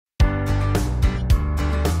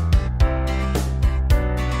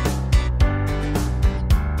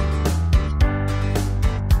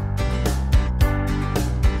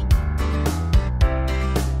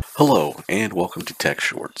Hello and welcome to Tech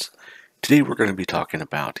Shorts. Today we're going to be talking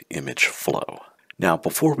about image flow. Now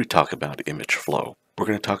before we talk about image flow, we're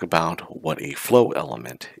going to talk about what a flow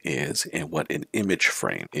element is and what an image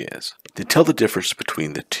frame is. To tell the difference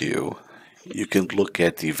between the two, you can look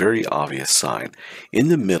at the very obvious sign. In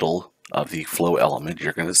the middle of the flow element,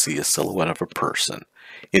 you're going to see a silhouette of a person.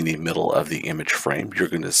 In the middle of the image frame, you're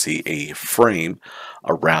going to see a frame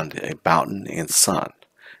around a mountain and sun.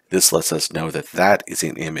 This lets us know that that is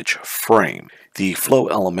an image frame. The flow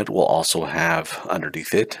element will also have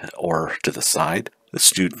underneath it, or to the side, the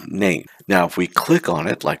student name. Now if we click on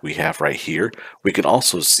it like we have right here, we can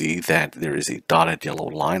also see that there is a dotted yellow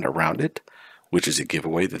line around it, which is a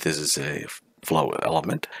giveaway that this is a flow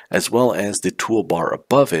element, as well as the toolbar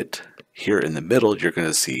above it. Here in the middle, you're going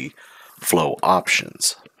to see flow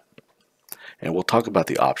options. And we'll talk about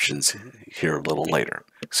the options here a little later.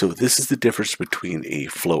 So this is the difference between a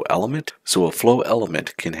flow element. So a flow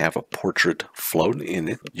element can have a portrait flown in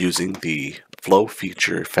it using the flow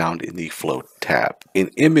feature found in the flow tab. An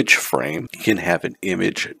image frame can have an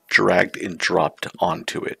image dragged and dropped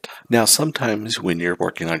onto it. Now sometimes when you're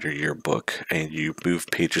working on your yearbook and you move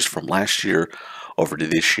pages from last year over to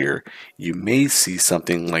this year, you may see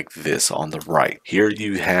something like this on the right. Here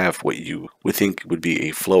you have what you would think would be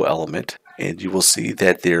a flow element, and you will see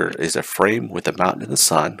that there is a frame with a mountain and the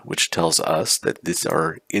sun, which tells us that these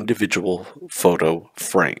are individual photo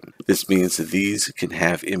frame. This means that these can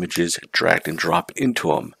have images dragged and drop into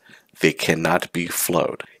them. They cannot be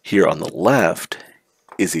flowed. Here on the left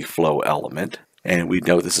is a flow element, and we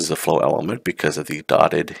know this is a flow element because of the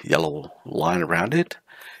dotted yellow line around it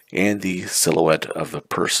and the silhouette of the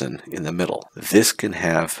person in the middle. This can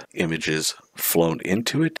have images flown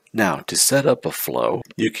into it. Now, to set up a flow,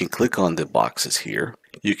 you can click on the boxes here.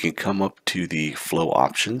 You can come up to the flow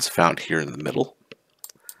options found here in the middle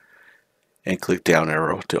and click down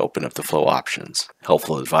arrow to open up the flow options.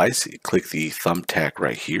 Helpful advice, you click the thumbtack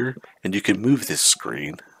right here and you can move this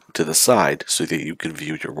screen to the side so that you can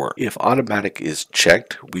view your work. If automatic is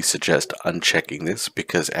checked, we suggest unchecking this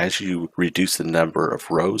because as you reduce the number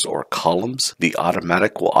of rows or columns, the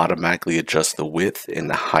automatic will automatically adjust the width and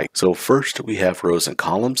the height. So first we have rows and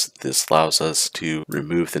columns. This allows us to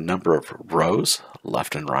remove the number of rows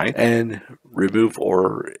left and right and remove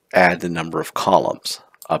or add the number of columns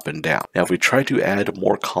up and down. Now if we try to add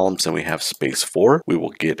more columns than we have space for, we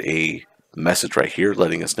will get a message right here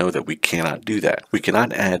letting us know that we cannot do that. We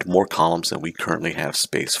cannot add more columns than we currently have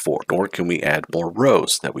space for, nor can we add more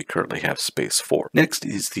rows that we currently have space for. Next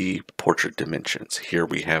is the portrait dimensions. Here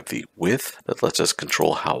we have the width that lets us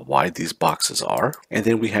control how wide these boxes are, and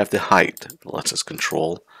then we have the height that lets us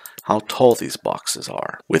control how tall these boxes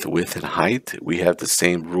are. With width and height, we have the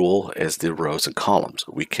same rule as the rows and columns.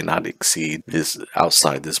 We cannot exceed this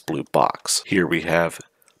outside this blue box. Here we have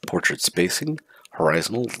portrait spacing.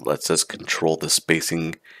 Horizontal lets us control the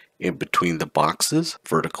spacing in between the boxes.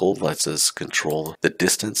 Vertical lets us control the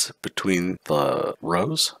distance between the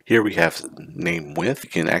rows. Here we have name width. You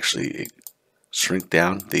can actually shrink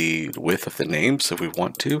down the width of the names if we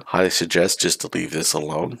want to. Highly suggest just to leave this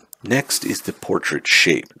alone. Next is the portrait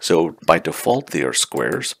shape. So by default they are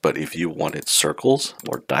squares, but if you wanted circles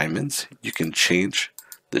or diamonds, you can change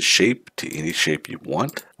the shape to any shape you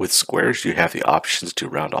want. With squares, you have the options to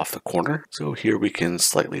round off the corner. So here we can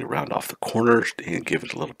slightly round off the corners and give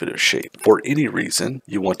it a little bit of shape. For any reason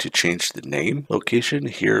you want to change the name location,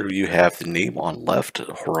 here you have the name on left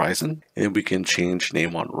horizon, and we can change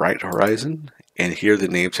name on right horizon. And here the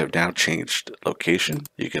names have now changed location.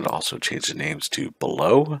 You can also change the names to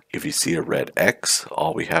below. If you see a red X,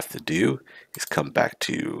 all we have to do is come back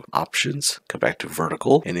to options, come back to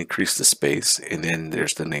vertical and increase the space, and then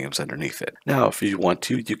there's the names underneath it. Now if you want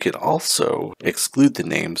to, you can also exclude the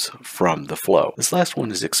names from the flow. This last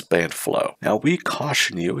one is expand flow. Now we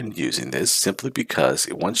caution you in using this simply because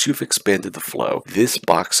once you've expanded the flow, this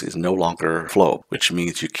box is no longer flow, which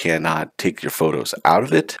means you cannot take your photos out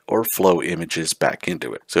of it or flow images back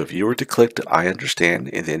into it. So if you were to click to I understand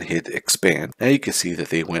and then hit expand, now you can see that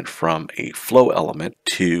they went from a flow element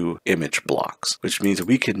to image blocks, which means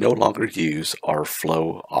we can no longer use our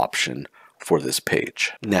flow option for this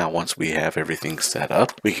page. Now once we have everything set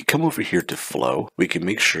up, we can come over here to flow. We can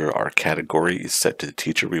make sure our category is set to the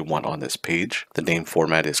teacher we want on this page. The name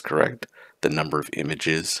format is correct. The number of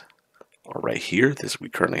images are right here. We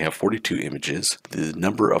currently have 42 images. The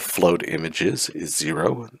number of flowed images is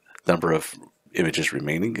 0. Number of images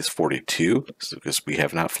remaining is 42, because we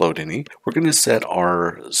have not flowed any. We're going to set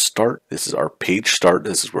our start. This is our page start.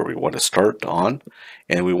 This is where we want to start on,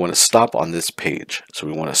 and we want to stop on this page. So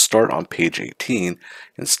we want to start on page 18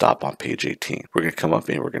 and stop on page 18. We're going to come up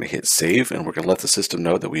and we're going to hit save, and we're going to let the system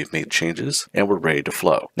know that we've made changes and we're ready to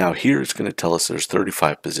flow. Now here it's going to tell us there's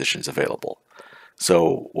 35 positions available.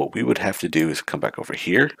 So what we would have to do is come back over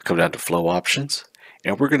here, come down to flow options,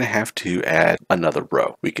 and we're going to have to add another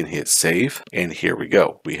row. We can hit save, and here we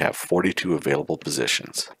go. We have 42 available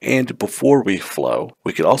positions. And before we flow,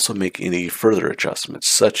 we could also make any further adjustments,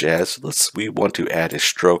 such as we want to add a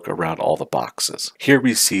stroke around all the boxes. Here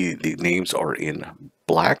we see the names are in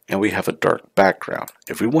black and we have a dark background.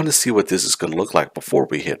 If we want to see what this is going to look like before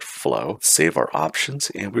we hit flow, save our options,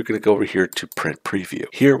 and we're going to go over here to print preview.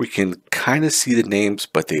 Here we can kind of see the names,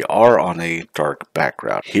 but they are on a dark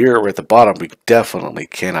background. Here at the bottom we definitely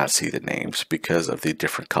cannot see the names because of the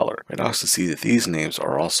different color. And also see that these names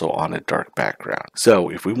are also on a dark background. So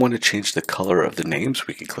if we want to change the color of the names,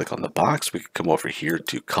 we can click on the box, we can come over here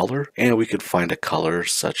to color, and we can find a color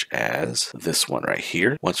such as this one right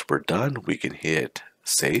here. Once we're done, we can hit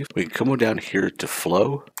save. We can come on down here to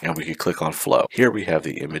flow, and we can click on flow. Here we have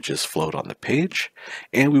the images flowed on the page,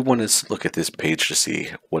 and we want to look at this page to see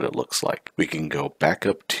what it looks like. We can go back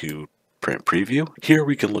up to print preview. Here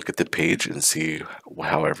we can look at the page and see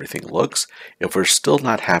how everything looks. If we're still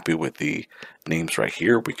not happy with the names right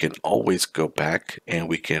here, we can always go back and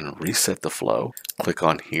we can reset the flow. Click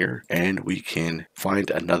on here and we can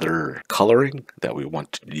find another coloring that we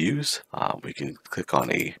want to use. We can click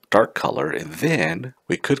on a dark color, and then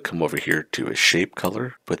we could come over here to a shape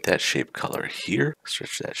color, put that shape color here,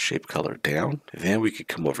 stretch that shape color down. Then we could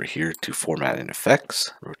come over here to format and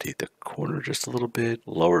effects, rotate the corner just a little bit,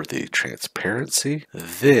 lower the transparency.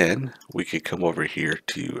 Then we could come over here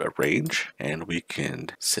to arrange and we can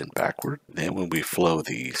send backward. Then when we flow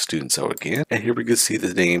the students out again, and here we can see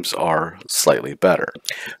the names are slightly better.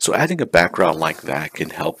 So adding a background like that can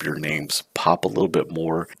help your names pop a little bit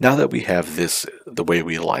more. Now that we have this the way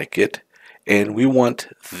we like it, and we want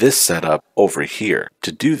this setup over here.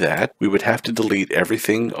 To do that, we would have to delete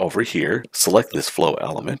everything over here, select this flow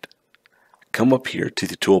element, come up here to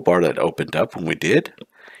the toolbar that opened up when we did,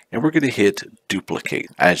 and we're going to hit duplicate.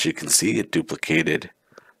 As you can see, it duplicated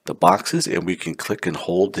the boxes, and we can click and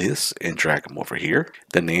hold this and drag them over here.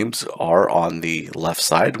 The names are on the left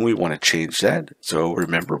side and we want to change that. So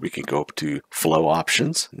remember, we can go up to flow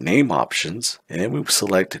options, name options, and then we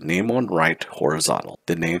select name on right horizontal.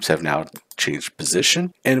 The names have now changed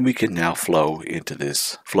position, and we can now flow into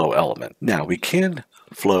this flow element. Now we can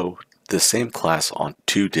flow the same class on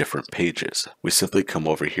two different pages. We simply come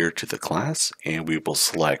over here to the class and we will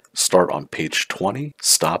select start on page 20,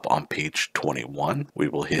 stop on page 21. We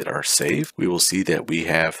will hit our save. We will see that we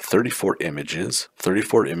have 34 images.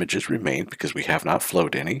 34 images remain because we have not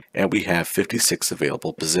flowed any, and we have 56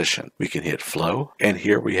 available position. We can hit flow, and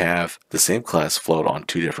here we have the same class flowed on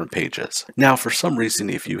two different pages. Now for some reason,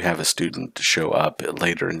 if you have a student to show up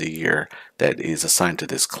later in the year that is assigned to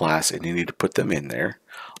this class and you need to put them in there,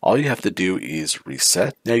 all you have to do is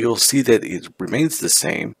reset. Now you'll see that it remains the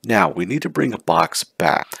same. Now we need to bring a box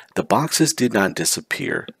back. The boxes did not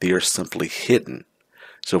disappear. They are simply hidden.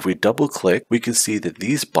 So if we double click, we can see that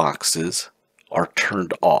these boxes are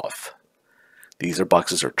turned off. These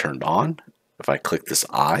boxes are turned on. If I click this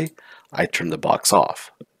I turn the box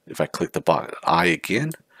off. If I click the box I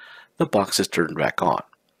again, the box is turned back on.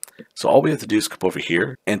 So all we have to do is come over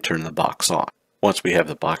here and turn the box on. Once we have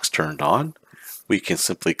the box turned on, we can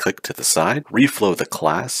simply click to the side, reflow the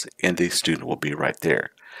class, and the student will be right there.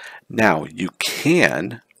 Now you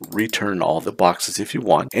can return all the boxes if you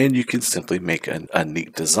want, and you can simply make a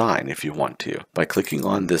neat design if you want to. By clicking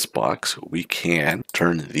on this box, we can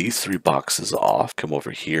turn these three boxes off, come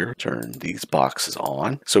over here, turn these boxes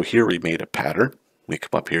on. So here we made a pattern. We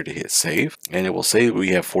come up here to hit save, and it will say we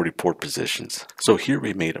have 44 positions. So here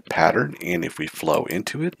we made a pattern, and if we flow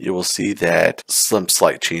into it, you will see that some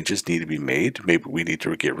slight changes need to be made. Maybe we need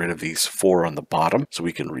to get rid of these 4 on the bottom, so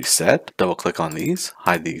we can reset. Double click on these,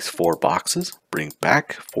 hide these 4 boxes, bring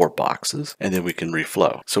back 4 boxes, and then we can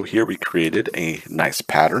reflow. So here we created a nice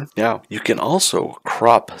pattern. Now you can also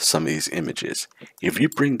crop some of these images. If you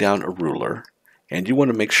bring down a ruler, and you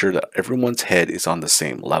want to make sure that everyone's head is on the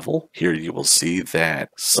same level. Here you will see that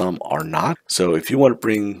some are not. So if you want to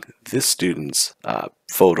bring this student's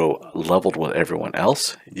photo leveled with everyone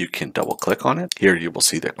else, you can double click on it. Here you will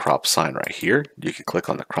see the crop sign right here. You can click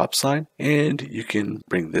on the crop sign, and you can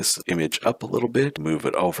bring this image up a little bit, move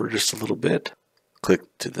it over just a little bit. Click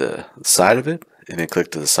to the side of it, and then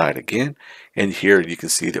click to the side again. And here you can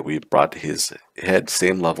see that we've brought his head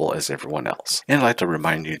same level as everyone else. And I'd like to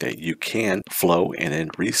remind you that you can flow and then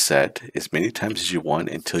reset as many times as you want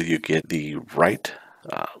until you get the right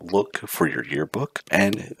look for your yearbook.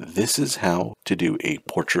 And this is how to do a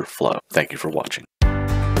portrait flow. Thank you for watching.